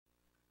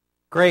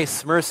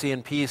Grace, mercy,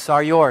 and peace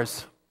are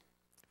yours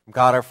from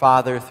God our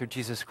Father through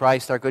Jesus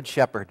Christ, our Good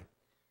Shepherd.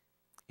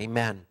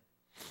 Amen.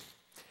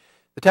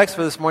 The text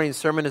for this morning's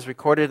sermon is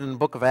recorded in the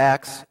book of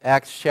Acts,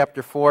 Acts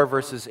chapter 4,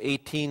 verses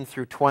 18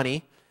 through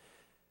 20.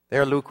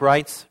 There Luke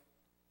writes,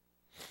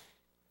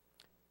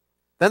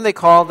 "Then they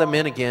called them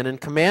in again and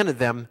commanded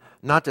them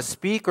not to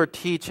speak or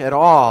teach at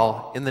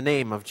all in the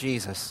name of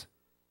Jesus.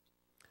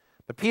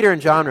 But Peter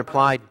and John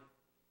replied,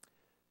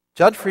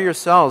 'Judge for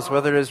yourselves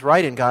whether it is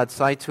right in God's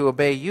sight to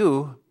obey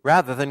you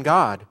rather than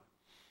God.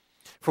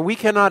 For we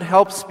cannot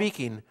help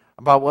speaking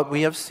about what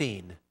we have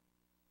seen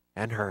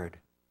and heard.'"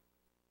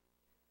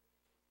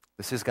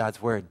 This is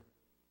God's word.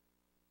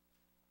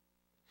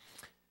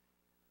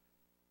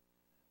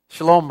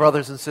 Shalom,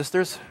 brothers and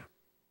sisters.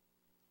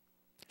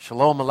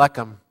 Shalom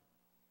Aleichem.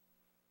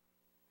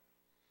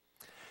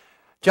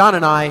 John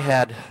and I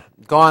had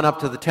gone up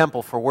to the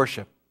temple for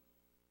worship.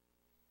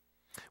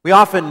 We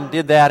often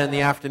did that in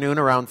the afternoon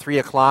around 3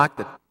 o'clock,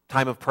 the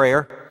time of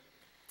prayer.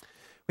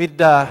 We'd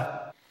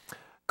go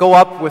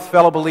up with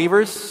fellow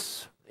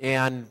believers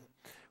and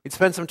we'd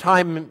spend some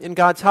time in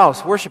God's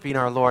house worshiping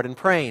our Lord and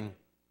praying.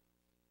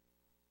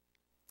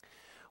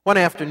 One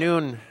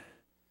afternoon,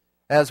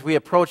 as we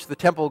approached the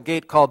temple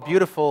gate called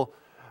Beautiful,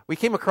 we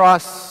came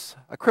across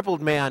a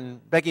crippled man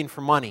begging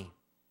for money.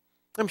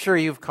 I'm sure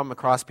you've come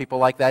across people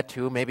like that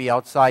too, maybe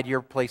outside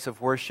your place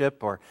of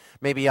worship or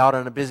maybe out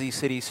on a busy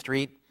city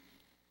street.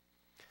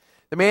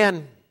 The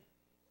man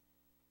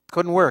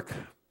couldn't work,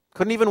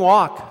 couldn't even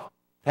walk,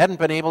 hadn't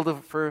been able to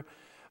for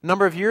a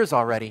number of years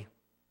already.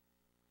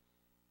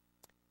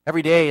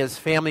 Every day his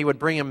family would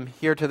bring him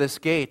here to this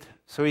gate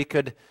so he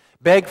could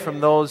beg from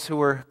those who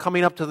were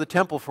coming up to the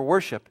temple for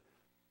worship.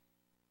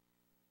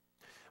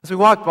 As we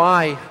walked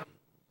by,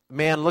 the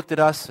man looked at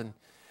us and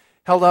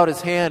held out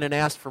his hand and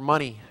asked for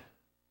money.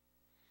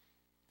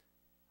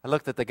 I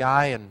looked at the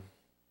guy and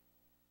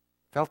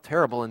felt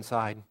terrible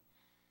inside.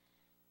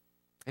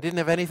 I didn't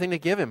have anything to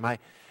give him. I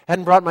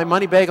hadn't brought my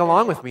money bag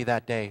along with me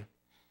that day.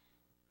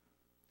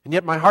 And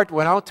yet my heart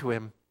went out to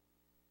him.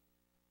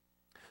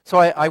 So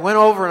I went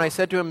over and I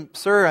said to him,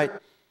 "Sir, I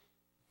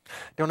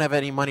don't have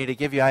any money to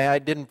give you. I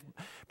didn't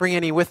bring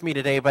any with me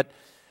today, but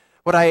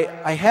what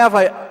I have,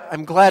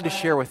 I'm glad to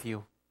share with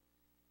you."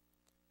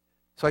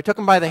 So I took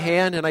him by the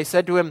hand and I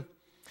said to him,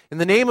 "In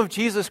the name of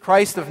Jesus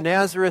Christ of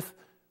Nazareth,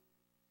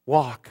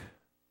 walk."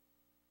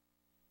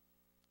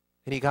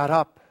 And he got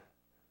up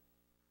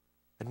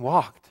and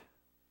walked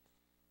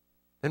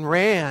and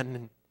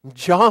ran and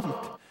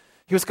jumped.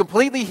 He was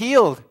completely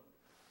healed.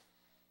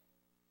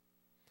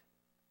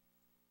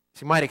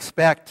 As you might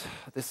expect,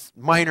 this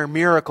minor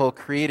miracle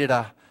created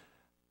a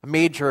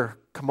major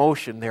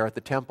commotion there at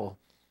the temple.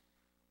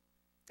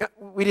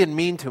 We didn't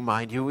mean to,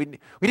 mind you. We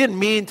didn't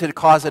mean to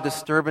cause a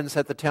disturbance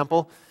at the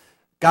temple.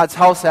 God's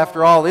house,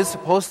 after all, is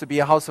supposed to be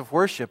a house of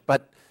worship,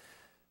 but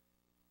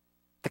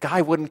the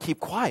guy wouldn't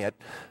keep quiet.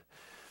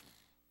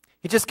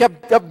 He just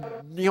kept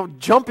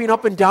jumping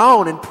up and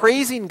down and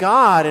praising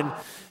God, and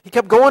he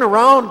kept going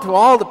around to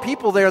all the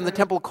people there in the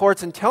temple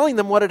courts and telling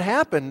them what had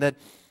happened, that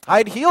I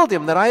had healed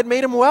him, that I had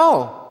made him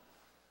well.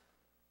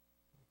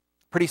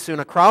 Pretty soon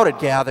a crowd had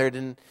gathered,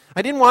 and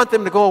I didn't want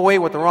them to go away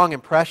with the wrong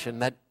impression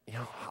that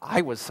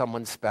I was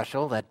someone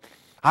special, that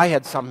I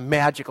had some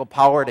magical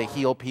power to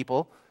heal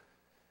people.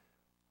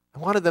 I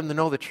wanted them to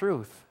know the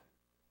truth,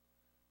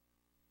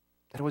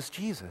 that it was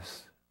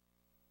Jesus.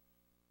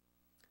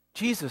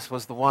 Jesus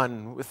was the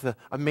one with the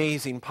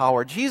amazing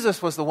power.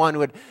 Jesus was the one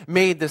who had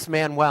made this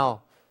man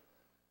well.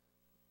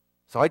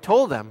 So I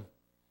told them.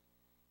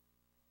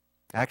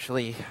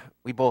 Actually,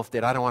 we both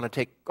did. I don't want to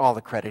take all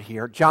the credit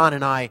here. John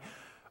and I,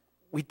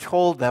 we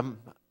told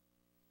them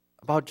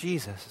about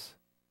Jesus.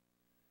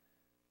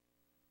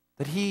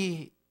 That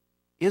he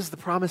is the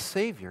promised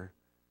Savior.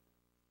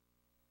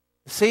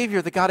 The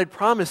Savior that God had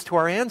promised to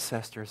our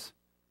ancestors.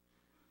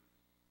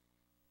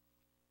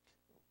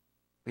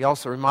 We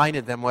also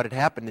reminded them what had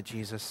happened to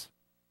Jesus.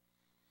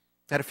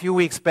 That a few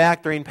weeks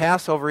back during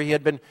Passover, he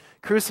had been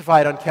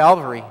crucified on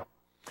Calvary.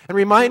 And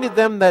reminded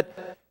them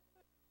that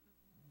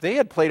they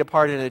had played a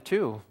part in it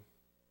too.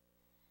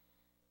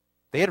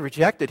 They had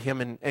rejected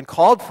him and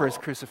called for his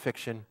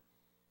crucifixion.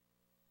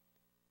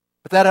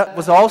 But that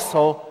was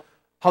also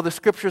how the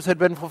Scriptures had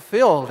been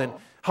fulfilled and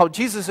how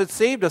Jesus had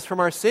saved us from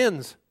our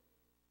sins.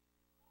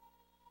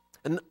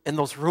 And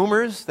those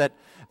rumors that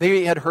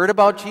they had heard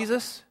about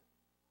Jesus,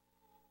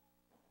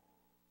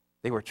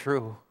 they were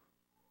true.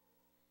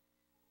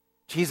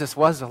 Jesus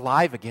was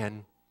alive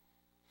again.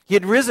 He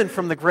had risen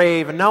from the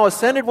grave and now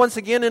ascended once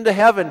again into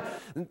heaven,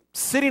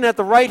 sitting at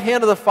the right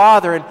hand of the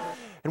Father,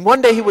 and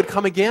one day he would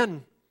come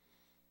again.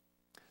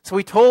 So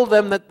he told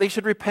them that they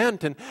should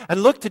repent and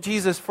look to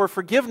Jesus for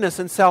forgiveness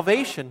and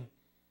salvation.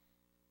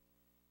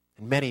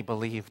 And many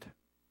believed.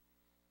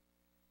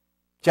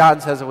 John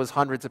says it was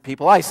hundreds of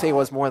people. I say it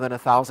was more than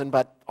 1,000,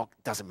 but it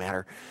doesn't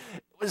matter.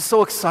 It was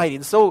so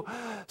exciting, so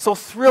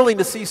thrilling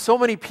to see so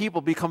many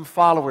people become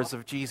followers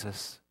of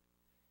Jesus.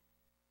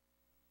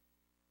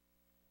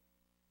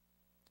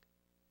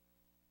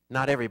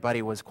 Not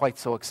everybody was quite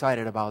so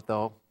excited about,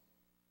 though.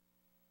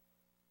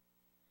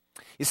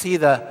 You see,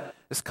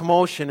 this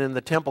commotion in the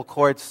temple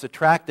courts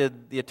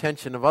attracted the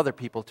attention of other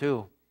people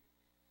too.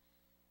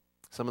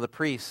 Some of the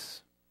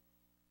priests,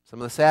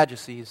 some of the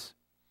Sadducees,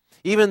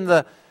 even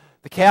the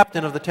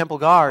captain of the temple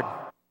guard.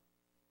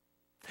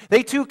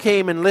 They too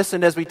came and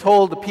listened as we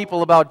told the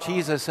people about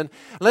Jesus. And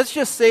let's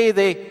just say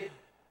they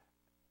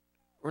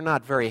were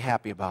not very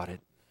happy about it.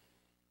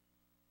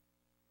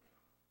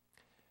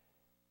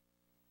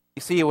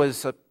 You see, it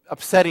was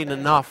upsetting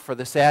enough for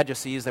the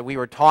Sadducees that we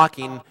were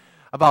talking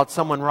about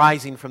someone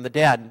rising from the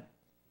dead.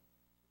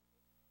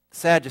 The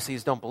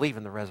Sadducees don't believe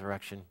in the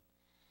resurrection.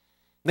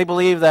 They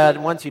believe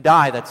that once you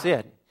die, that's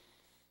it.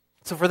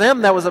 So for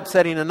them, that was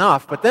upsetting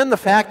enough. But then the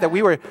fact that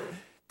we were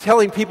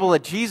telling people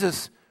that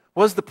Jesus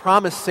was the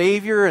promised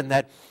Savior and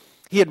that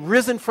He had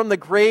risen from the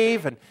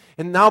grave and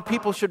now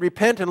people should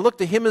repent and look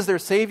to Him as their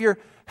Savior,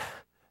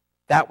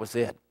 that was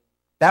it.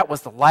 That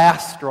was the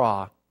last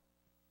straw.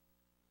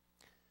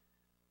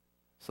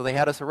 So they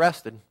had us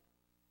arrested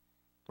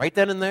right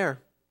then and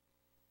there.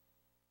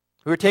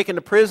 We were taken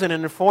to prison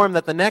and informed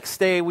that the next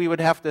day we would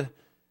have to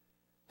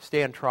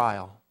stand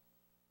trial.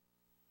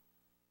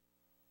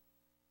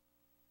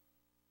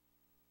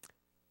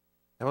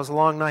 That was a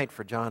long night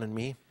for John and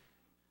me.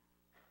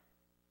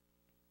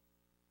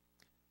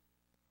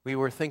 We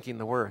were thinking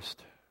the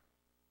worst.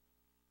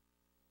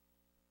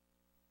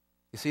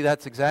 You see,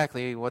 that's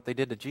exactly what they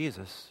did to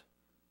Jesus.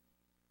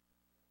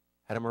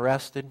 Had him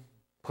arrested,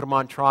 put him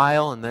on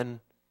trial, and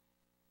then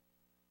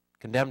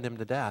condemned him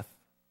to death.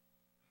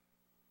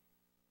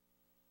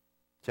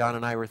 John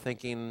and I were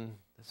thinking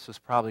this was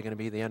probably going to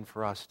be the end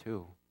for us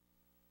too.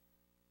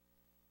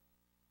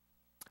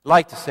 I'd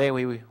like to say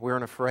we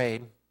weren't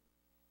afraid.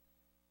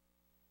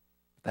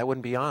 That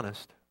wouldn't be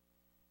honest.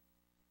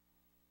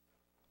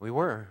 We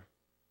were.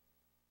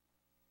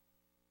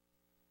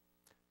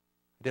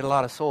 I did a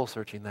lot of soul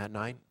searching that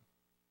night.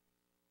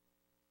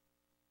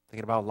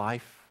 Thinking about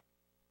life,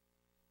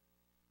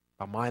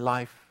 about my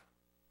life,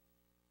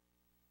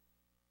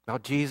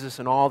 about Jesus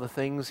and all the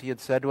things He had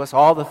said to us,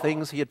 all the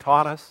things He had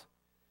taught us,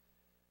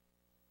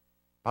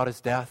 about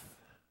His death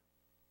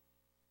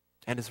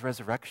and His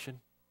resurrection.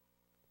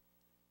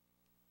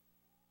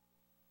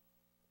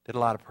 Did a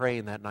lot of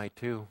praying that night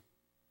too.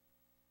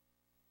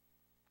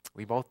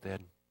 We both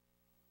did.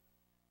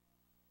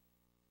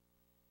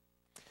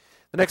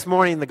 The next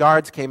morning, the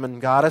guards came and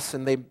got us,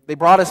 and they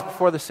brought us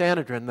before the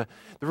Sanhedrin, the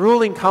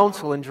ruling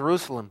council in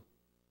Jerusalem.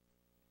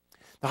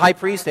 The high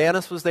priest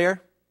Annas was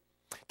there.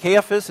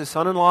 Caiaphas, his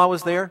son-in-law,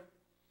 was there.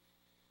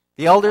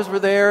 The elders were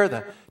there.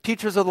 The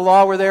teachers of the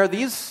law were there.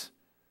 These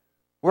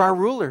were our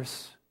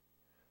rulers,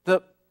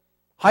 the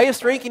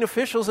highest-ranking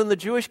officials in the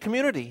Jewish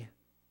community.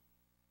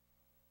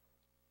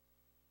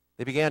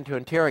 They began to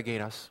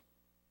interrogate us,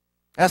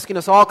 asking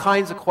us all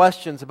kinds of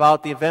questions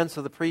about the events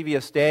of the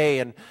previous day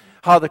and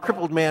how the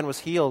crippled man was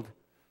healed.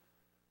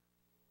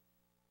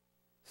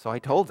 So I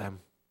told them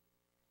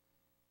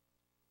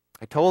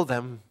it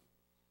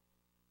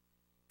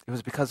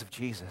was because of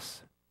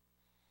Jesus.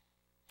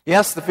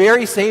 Yes, the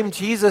very same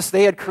Jesus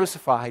they had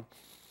crucified.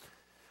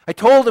 I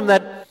told them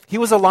that He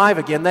was alive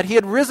again, that He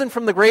had risen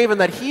from the grave,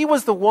 and that He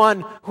was the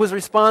one who was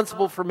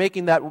responsible for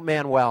making that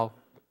man well.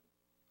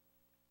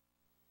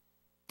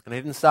 And I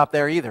didn't stop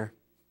there either.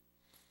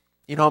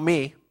 You know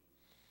me.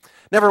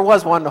 Never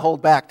was one to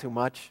hold back too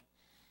much.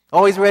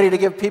 Always ready to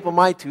give people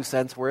my 2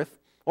 cents worth,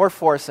 or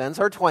 4 cents,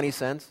 or 20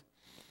 cents.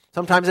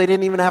 Sometimes they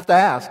didn't even have to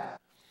ask.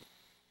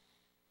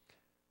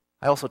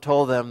 I also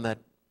told them that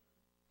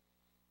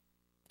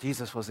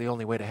Jesus was the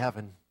only way to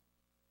heaven.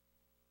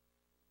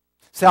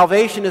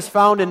 Salvation is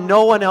found in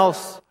no one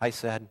else, I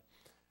said.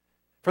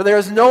 For there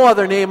is no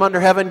other name under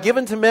heaven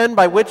given to men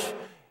by which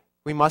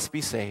we must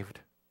be saved.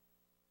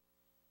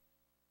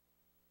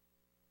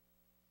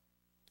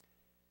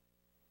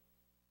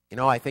 You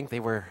know, I think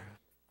they were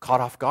caught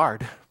off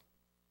guard. I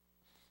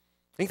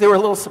think they were a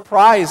little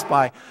surprised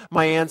by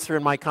my answer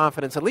and my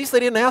confidence. At least they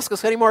didn't ask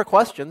us any more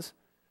questions.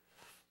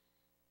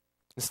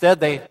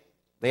 Instead, they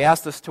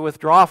asked us to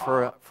withdraw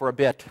for a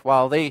bit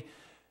while they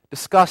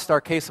discussed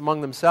our case among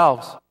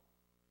themselves.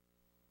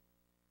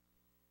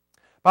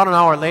 About an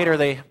hour later,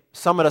 they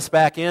summoned us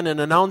back in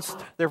and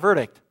announced their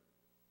verdict.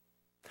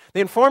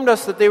 They informed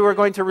us that they were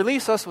going to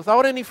release us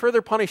without any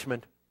further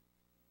punishment.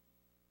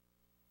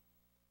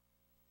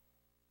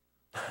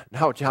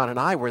 Now John and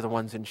I were the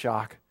ones in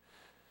shock.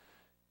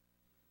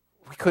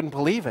 We couldn't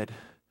believe it.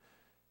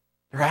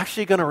 They're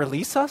actually going to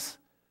release us?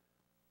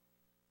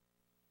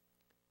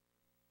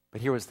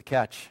 But here was the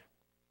catch.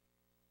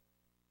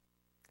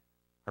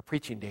 Our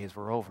preaching days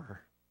were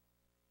over.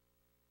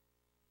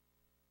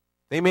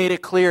 They made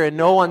it clear in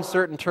no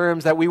uncertain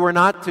terms that we were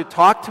not to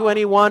talk to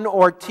anyone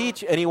or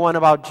teach anyone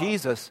about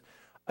Jesus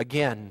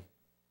again.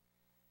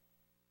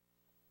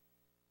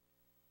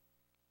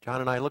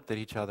 John and I looked at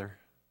each other.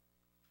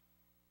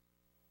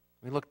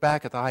 We looked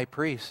back at the high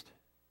priest.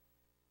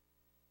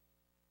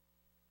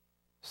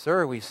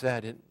 Sir, we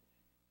said,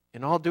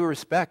 in all due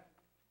respect,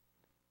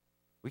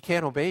 we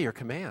can't obey your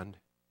command.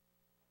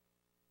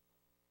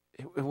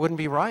 It wouldn't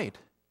be right.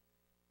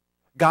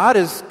 God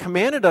has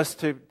commanded us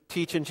to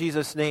teach in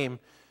Jesus' name.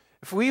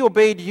 If we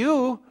obeyed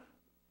you,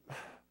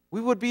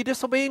 we would be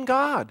disobeying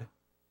God.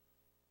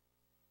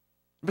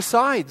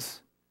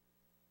 Besides,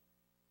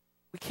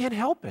 we can't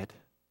help it.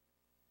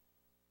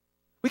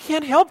 We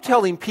can't help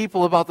telling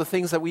people about the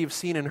things that we've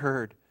seen and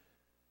heard.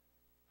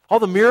 All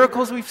the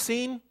miracles we've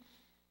seen,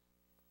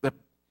 the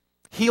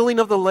healing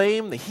of the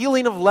lame, the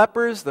healing of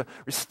lepers, the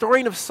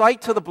restoring of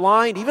sight to the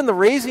blind, even the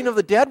raising of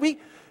the dead. We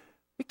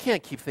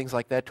can't keep things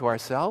like that to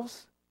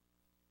ourselves.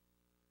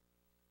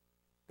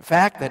 The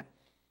fact that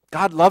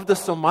God loved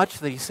us so much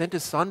that He sent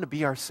His Son to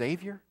be our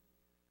Savior.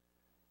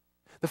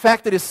 The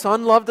fact that His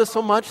Son loved us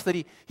so much that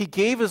He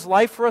gave His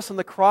life for us on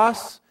the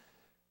cross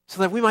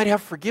so that we might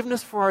have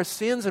forgiveness for our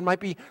sins and might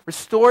be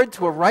restored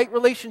to a right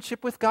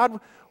relationship with God.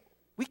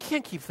 We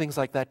can't keep things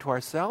like that to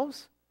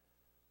ourselves.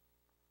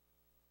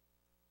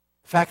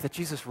 The fact that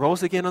Jesus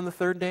rose again on the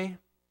third day,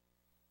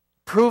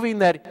 proving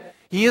that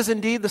He is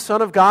indeed the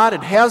Son of God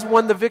and has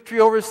won the victory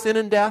over sin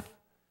and death.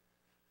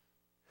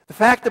 The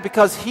fact that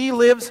because He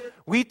lives,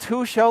 we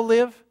too shall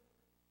live.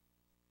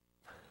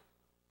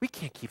 We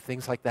can't keep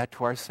things like that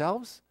to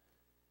ourselves.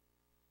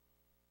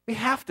 We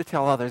have to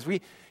tell others.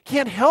 We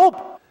can't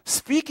help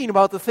speaking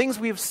about the things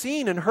we have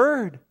seen and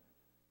heard.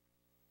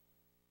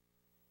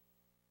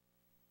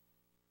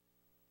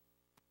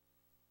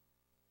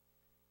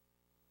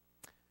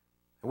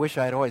 I wish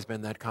I had always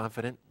been that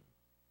confident,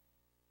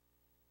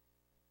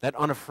 that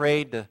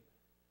unafraid to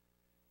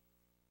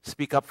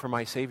speak up for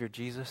my Savior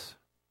Jesus.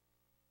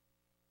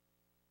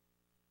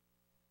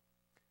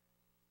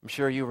 I'm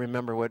sure you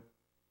remember what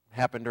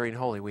happened during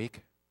Holy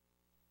Week.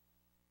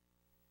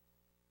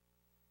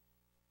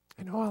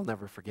 I know I'll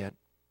never forget.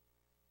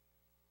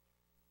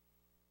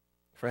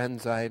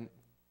 Friends, I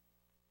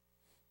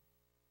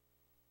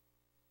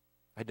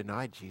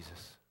denied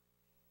Jesus.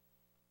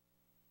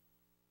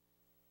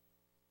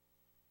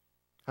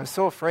 I was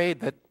so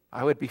afraid that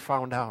I would be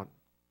found out.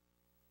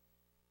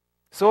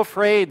 So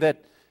afraid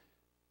that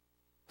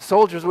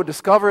soldiers would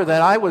discover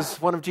that I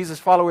was one of Jesus'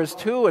 followers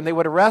too, and they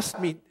would arrest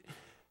me,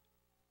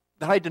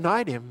 that I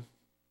denied Him.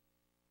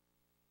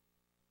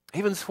 I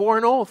even swore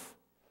an oath.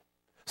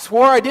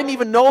 Swore I didn't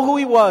even know who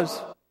He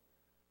was.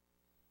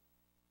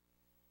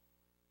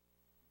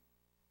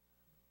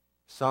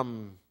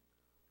 Some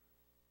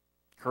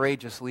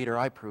courageous leader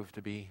I proved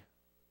to be.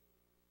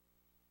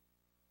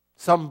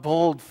 Some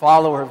bold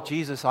follower of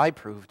Jesus I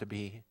proved to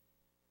be.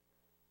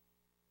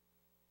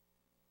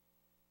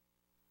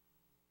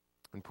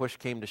 When push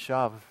came to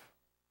shove,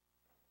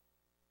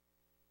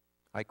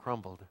 I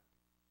crumbled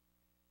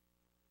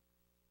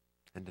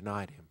and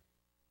denied Him.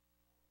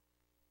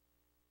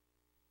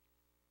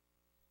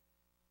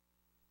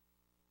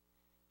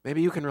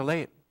 Maybe you can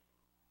relate.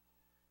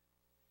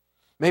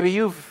 Maybe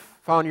you've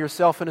found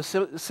yourself in a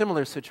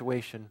similar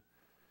situation.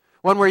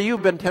 One where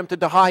you've been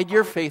tempted to hide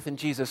your faith in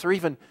Jesus or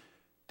even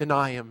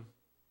deny Him.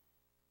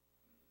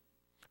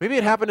 Maybe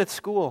it happened at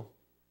school.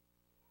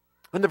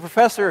 When the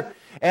professor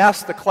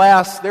asked the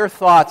class their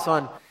thoughts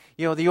on,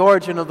 the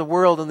origin of the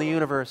world and the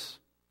universe.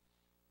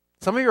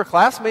 Some of your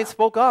classmates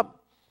spoke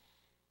up.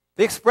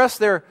 They expressed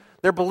their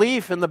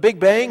belief in the Big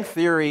Bang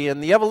Theory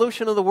and the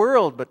evolution of the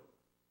world, but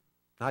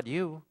not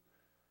you.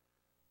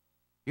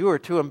 You were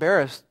too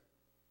embarrassed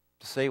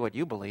to say what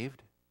you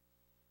believed,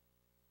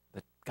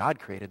 that God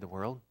created the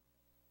world.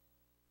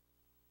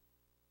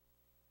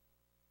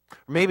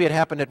 Or maybe it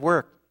happened at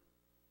work.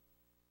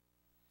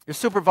 Your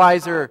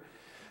supervisor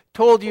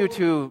told you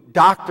to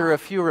doctor a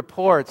few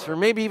reports, or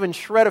maybe even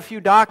shred a few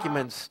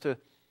documents to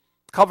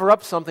cover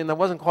up something that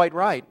wasn't quite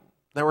right,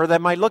 or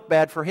that might look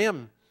bad for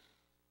him.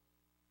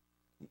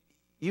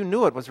 You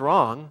knew it was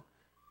wrong,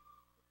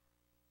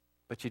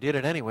 but you did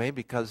it anyway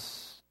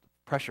because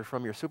pressure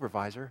from your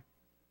supervisor.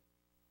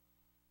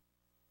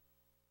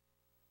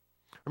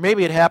 Or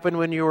maybe it happened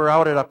when you were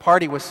out at a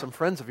party with some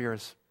friends of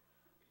yours.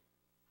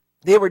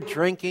 They were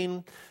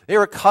drinking, they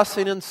were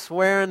cussing and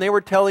swearing, they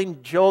were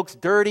telling jokes,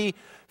 dirty,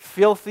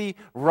 filthy,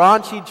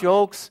 raunchy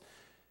jokes,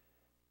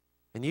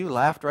 and you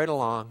laughed right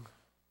along,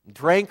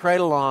 drank right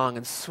along,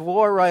 and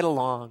swore right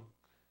along.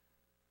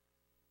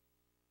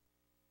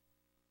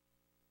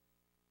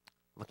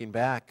 Looking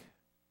back,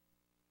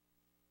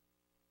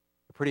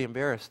 you're pretty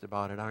embarrassed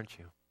about it, aren't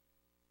you?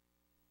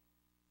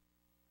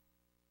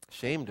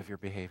 Ashamed of your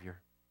behavior.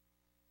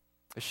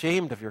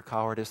 Ashamed of your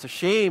cowardice.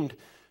 Ashamed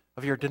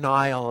of your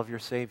denial of your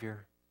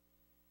Savior.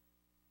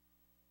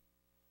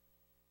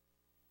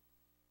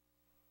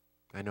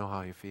 I know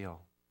how you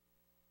feel.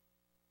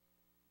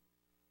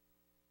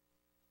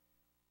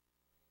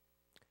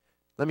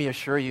 Let me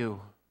assure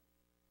you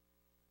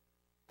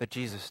that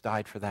Jesus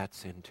died for that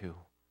sin too.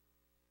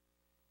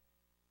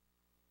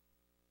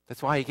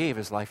 That's why He gave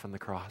His life on the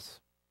cross.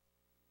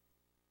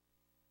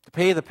 To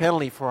pay the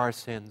penalty for our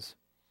sins.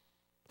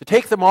 To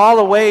take them all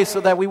away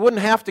so that we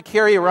wouldn't have to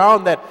carry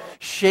around that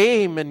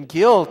shame and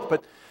guilt,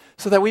 but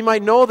so that we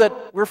might know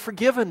that we're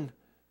forgiven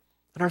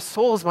and our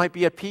souls might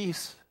be at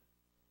peace.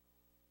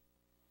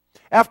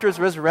 After His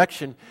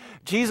resurrection,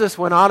 Jesus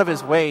went out of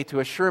His way to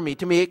assure me,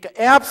 to make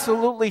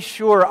absolutely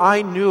sure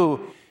I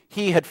knew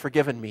He had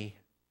forgiven me.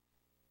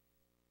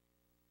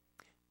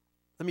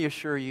 Let me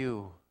assure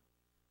you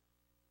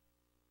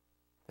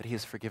that He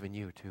has forgiven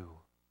you too.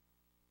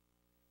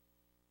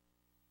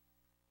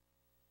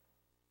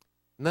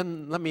 And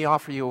then let me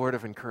offer you a word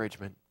of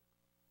encouragement.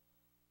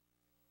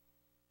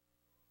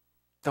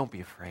 Don't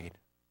be afraid.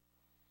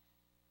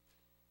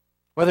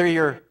 Whether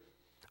you're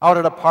out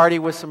at a party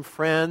with some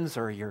friends,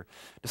 or you're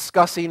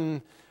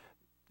discussing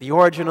the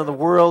origin of the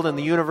world and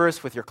the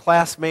universe with your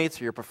classmates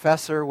or your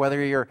professor,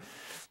 whether you're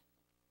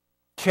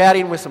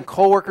chatting with some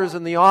coworkers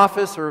in the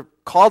office or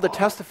called to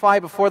testify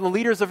before the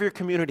leaders of your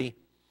community,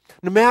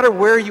 no matter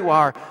where you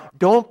are,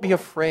 don't be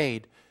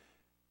afraid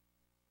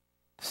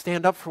to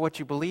stand up for what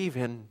you believe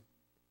in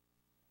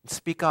and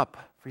speak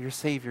up for your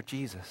Savior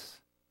Jesus.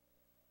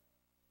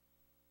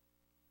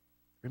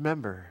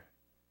 Remember,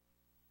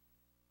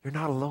 you're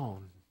not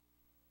alone.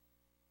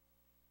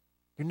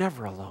 You're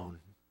never alone.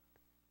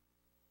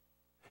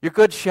 Your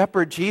good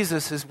shepherd,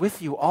 Jesus, is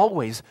with you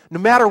always, no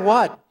matter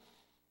what.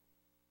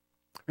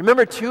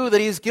 Remember, too,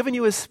 that He's given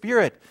you His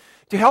Spirit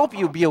to help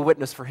you be a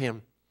witness for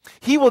Him.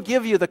 He will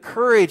give you the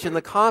courage and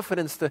the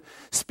confidence to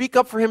speak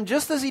up for Him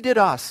just as He did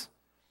us.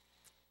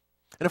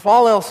 And if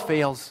all else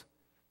fails,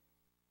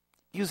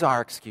 use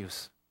our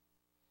excuse.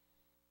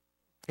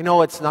 You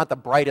know, it's not the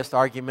brightest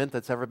argument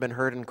that's ever been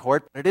heard in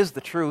court, but it is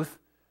the truth.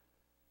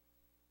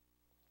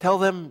 Tell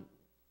them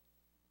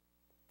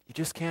you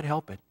just can't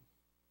help it.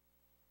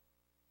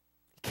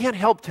 You can't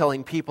help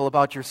telling people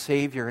about your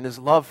Savior and His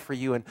love for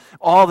you and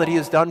all that He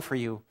has done for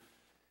you.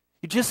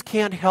 You just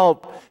can't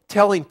help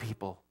telling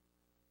people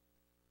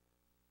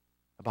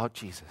about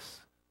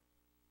Jesus.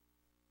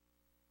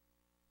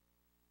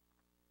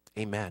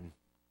 Amen.